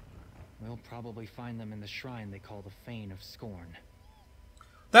 We'll probably find them in the shrine they call the Fane of Scorn.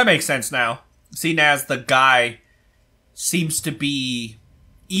 That makes sense now. Seeing as the guy seems to be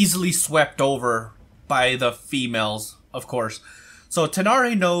easily swept over by the females, of course. So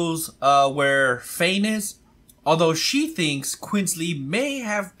Tanare knows where Fane is, although she thinks Quinsley may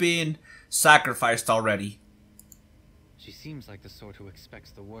have been sacrificed already. She seems like the sort who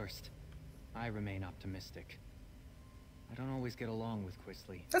expects the worst. I remain optimistic. I don't always get along with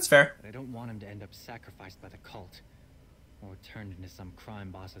Quisly. That's fair. But I don't want him to end up sacrificed by the cult. Or turned into some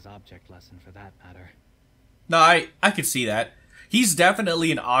crime boss's object lesson, for that matter. No, I could see that. He's definitely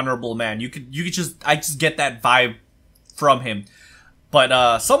an honorable man. I just get that vibe from him.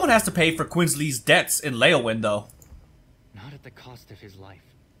 But someone has to pay for Quinsley's debts in Leowyn, though. Not at the cost of his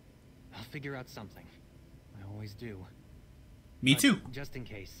life. I'll figure out something. I always do. Me too. Just in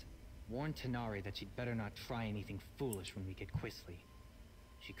case, warn Tanare that she'd better not try anything foolish when we get Quisly.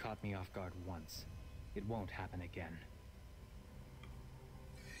 She caught me off guard once. It won't happen again.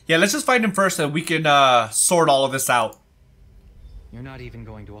 Yeah, let's just find him first and we can sort all of this out. You're not even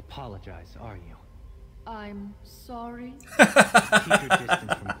going to apologize, are you? I'm sorry. Keep your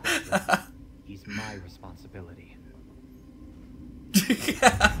distance from Quisly. He's my responsibility.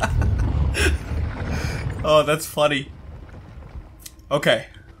 Oh, that's funny. Okay.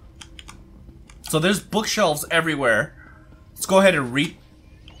 So there's bookshelves everywhere. Let's go ahead and read.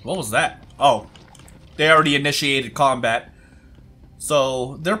 What was that? Oh, they already initiated combat.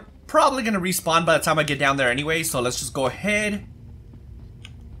 So they're probably going to respawn by the time I get down there anyway. So let's just go ahead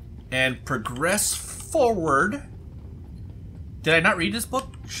and progress forward. Did I not read this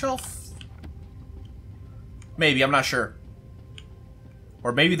bookshelf? Maybe, I'm not sure.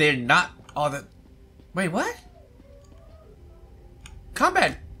 Or maybe they're not. Oh, that. Wait, what?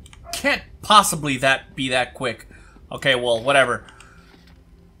 Combat can't possibly be that quick. Okay, well, whatever.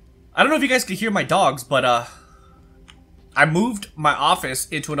 I don't know if you guys can hear my dogs, but I moved my office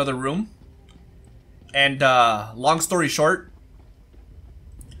into another room. And long story short,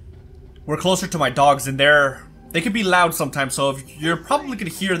 we're closer to my dogs, and they can be loud sometimes. So you're probably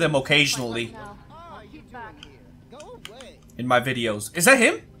gonna hear them occasionally in my videos. Is that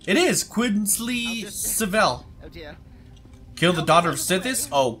him? It is Quinsley Sivell. Oh dear. Kill the daughter of Sithis?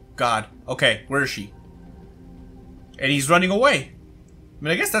 Oh god. Okay, where is she? And he's running away. I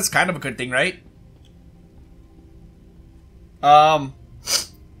mean, I guess that's kind of a good thing, right? Kind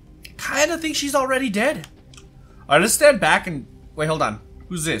of think she's already dead. Alright, let's stand back and... Wait, hold on.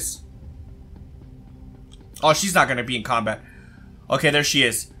 Who's this? Oh, she's not gonna be in combat. Okay, there she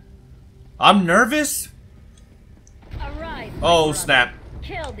is. I'm nervous. Arrive, Oh, brother. snap.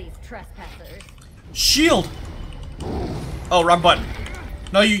 Kill these trespassers. Shield! Oh, wrong button.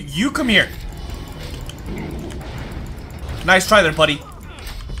 No, you come here. Nice try there, buddy.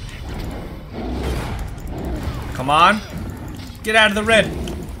 Come on. Get out of the red.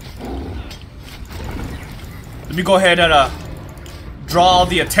 Let me go ahead and draw all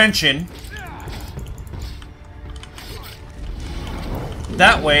the attention.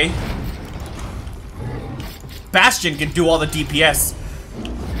 That way, Bastion can do all the DPS.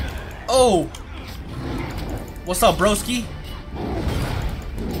 Oh! What's up, broski?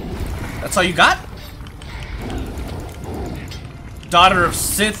 That's all you got? Daughter of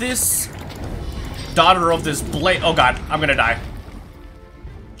Sithis. Daughter of this blade. Oh god, I'm gonna die.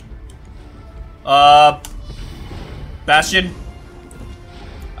 Bastion.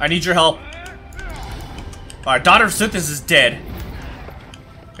 I need your help. Alright, Daughter of Sithis is dead.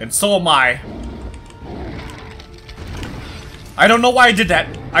 And so am I. I don't know why I did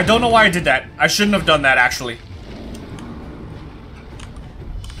that. I don't know why I did that. I shouldn't have done that, actually.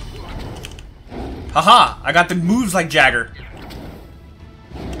 Haha, I got the moves like Jagger.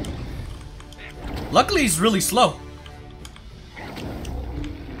 Luckily, he's really slow.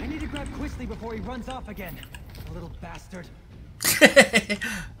 I need to grab Quisley before he runs off again. A little bastard.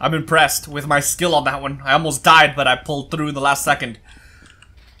 I'm impressed with my skill on that one. I almost died, but I pulled through in the last second.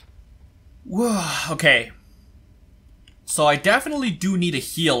 Whoa, okay. So I definitely do need a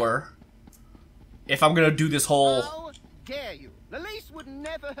healer. If I'm gonna do this whole... How dare you? Lalace would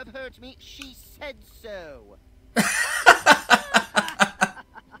never have hurt me. She said so.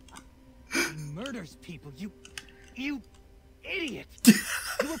 He murders people, you idiot!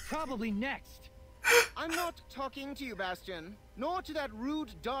 You were probably next. I'm not talking to you, Bastion. Nor to that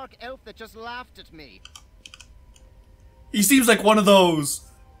rude dark elf that just laughed at me. He seems like one of those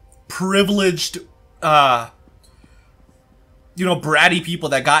privileged, you know, bratty people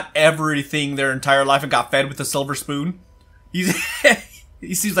that got everything their entire life and got fed with a silver spoon. He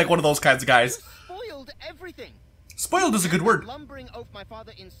seems like one of those kinds of guys. You spoiled everything. Spoiled is a good word. Lumbering oaf my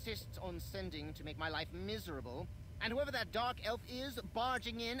father insists on sending to make my life miserable, and whoever that dark elf is,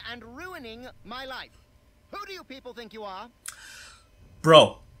 barging in and ruining my life. Who do you people think you are?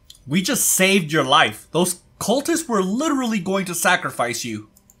 Bro, we just saved your life. Those cultists were literally going to sacrifice you.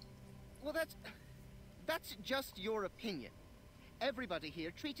 Well, that's just your opinion. Everybody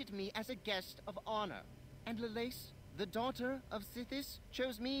here treated me as a guest of honor, and Lalace, the daughter of Sithis,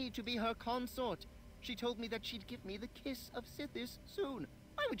 chose me to be her consort. She told me that she'd give me the kiss of Sithis soon.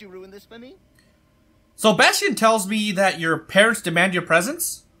 Why would you ruin this for me? So Bastion tells me that your parents demand your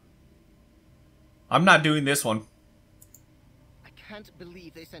presence? I'm not doing this one. I can't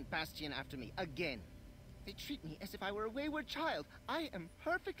believe they sent Bastion after me again. They treat me as if I were a wayward child. I am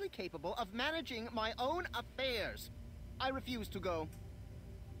perfectly capable of managing my own affairs. I refuse to go.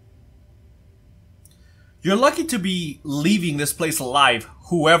 You're lucky to be leaving this place alive,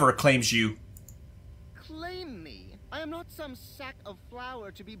 whoever claims you. Claim me? I am not some sack of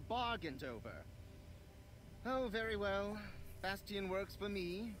flour to be bargained over. Oh, very well. Bastion works for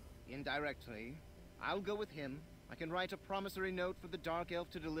me, indirectly. I'll go with him. I can write a promissory note for the Dark Elf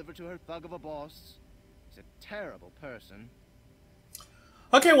to deliver to her thug of a boss. He's a terrible person.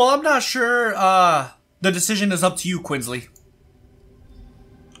 Okay, well, I'm not sure, the decision is up to you, Quinsley.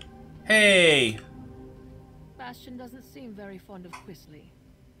 Hey! Bastion doesn't seem very fond of Quisley.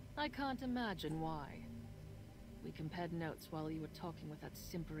 I can't imagine why. We compared notes while you were talking with that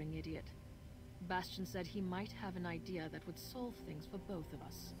simpering idiot. Bastion said he might have an idea that would solve things for both of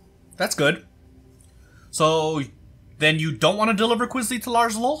us. That's good. So, then you don't want to deliver Quisley to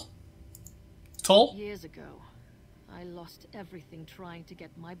Lars Lol? Toll? Years ago, I lost everything trying to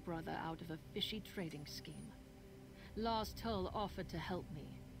get my brother out of a fishy trading scheme. Lars Tull offered to help me.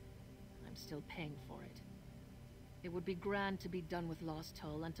 I'm still paying for it. It would be grand to be done with Lars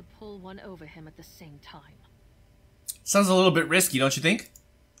Tull and to pull one over him at the same time. Sounds a little bit risky, don't you think?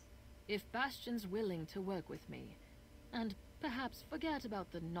 If Bastion's willing to work with me, and perhaps forget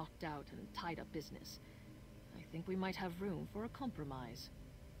about the knocked out and tied up business, I think we might have room for a compromise.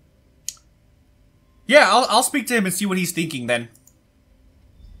 Yeah, I'll speak to him and see what he's thinking then.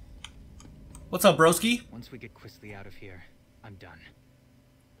 What's up, broski? Once we get Quisley out of here, I'm done.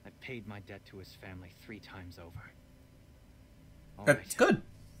 I've paid my debt to his family 3 times over. All That's right. good.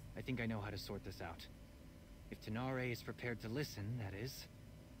 I think I know how to sort this out. If Tanare is prepared to listen, that is,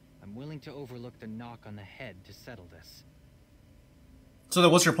 I'm willing to overlook the knock on the head to settle this. So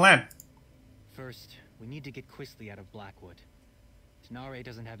then what's your plan? First, we need to get Quisley out of Blackwood. Tanare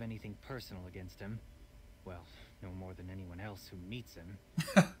doesn't have anything personal against him. Well, no more than anyone else who meets him.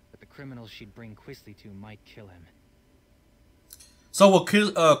 But the criminals she'd bring Quisley to might kill him. So will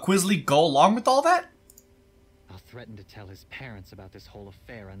Quisley go along with all that? I'll threaten to tell his parents about this whole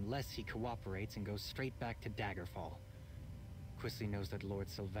affair unless he cooperates and goes straight back to Daggerfall. Quisley knows that Lord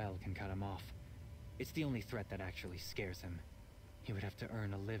Sylvel can cut him off. It's the only threat that actually scares him. He would have to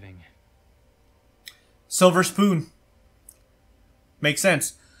earn a living. Silver spoon. Makes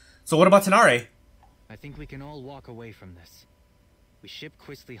sense. So what about Tanare? I think we can all walk away from this. We ship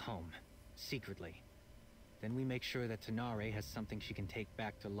Quisley home, secretly. Then we make sure that Tanare has something she can take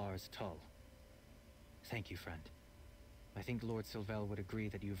back to Lars Tull. Thank you, friend. I think Lord Sylvel would agree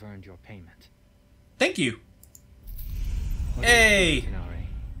that you've earned your payment. Thank you. Hey!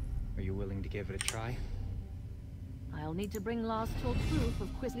 Are you willing to give it a try? I'll need to bring last told proof of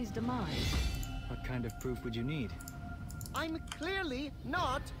Quisley's demise. What kind of proof would you need? I'm clearly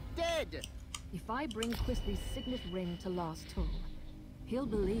not dead. If I bring Quisley's signet ring to Last Toll, he'll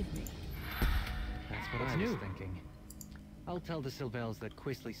believe me. That's what I was thinking. I'll tell the Sylvels that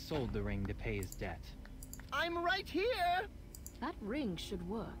Quisley sold the ring to pay his debt. I'm right here. That ring should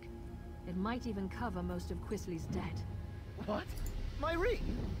work. It might even cover most of Quisley's debt. What? My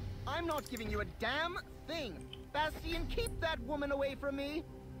ring? I'm not giving you a damn thing. Bastian, keep that woman away from me.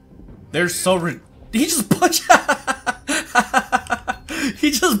 They're so he just punched.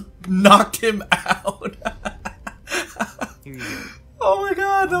 He just knocked him out. Here you go. Oh my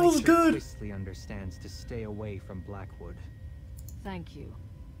god, that I'll was make sure good. Quisley understands to stay away from Blackwood. Thank you.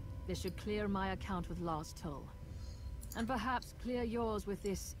 This should clear my account with Last Toll. And perhaps clear yours with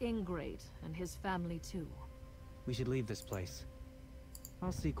this ingrate and his family too. We should leave this place.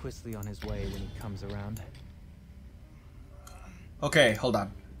 I'll see Quisley on his way when he comes around. Okay, hold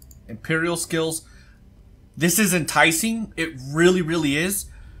on. Imperial skills. This is enticing. It really, really is.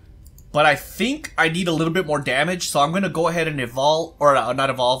 But I think I need a little bit more damage, so I'm going to go ahead and evolve, or not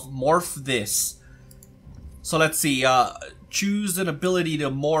evolve, morph this. So let's see, choose an ability to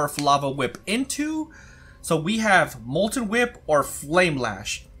morph Lava Whip into. So we have Molten Whip or Flame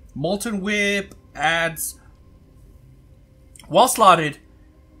Lash. Molten Whip adds, while slotted,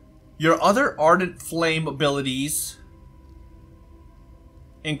 your other Ardent Flame abilities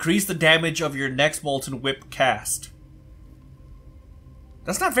increase the damage of your next Molten Whip cast.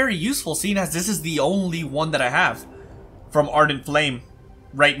 That's not very useful, seeing as this is the only one that I have from Ardent Flame,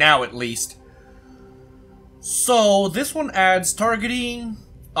 right now at least. So this one adds targeting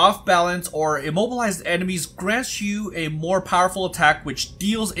off balance or immobilized enemies grants you a more powerful attack which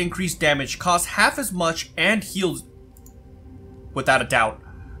deals increased damage, costs half as much, and heals without a doubt.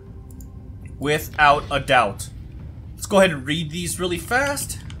 Without a doubt. Let's go ahead and read these really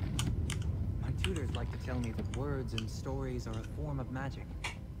fast. My tutors like to tell me that words and stories are a form of magic.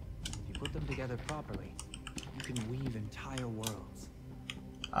 If you put them together properly, you can weave entire worlds.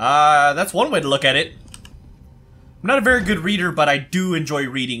 That's one way to look at it. I'm not a very good reader, but I do enjoy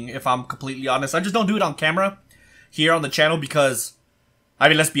reading, if I'm completely honest. I just don't do it on camera here on the channel because, I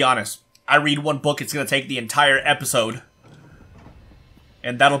mean, let's be honest. I read one book, it's going to take the entire episode.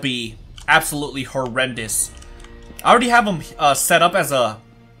 And that'll be absolutely horrendous. I already have him set up as a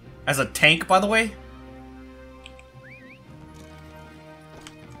tank, by the way.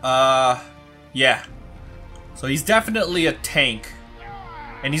 Yeah. So he's definitely a tank.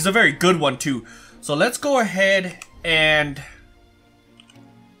 And he's a very good one, too. So let's go ahead and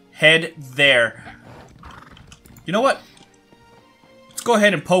head there. You know what? Let's go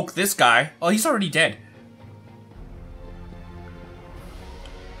ahead and poke this guy. Oh, he's already dead.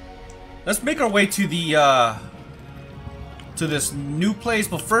 Let's make our way to the, to this new place.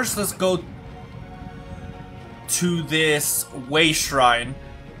 But first, let's go to this way shrine.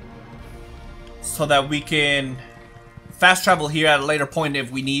 So that we can fast travel here at a later point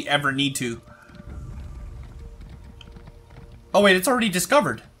if we ever need to. Oh wait, it's already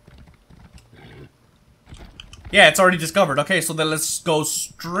discovered. Yeah, it's already discovered. Okay, so then let's go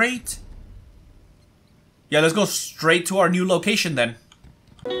straight. Yeah, let's go straight to our new location then.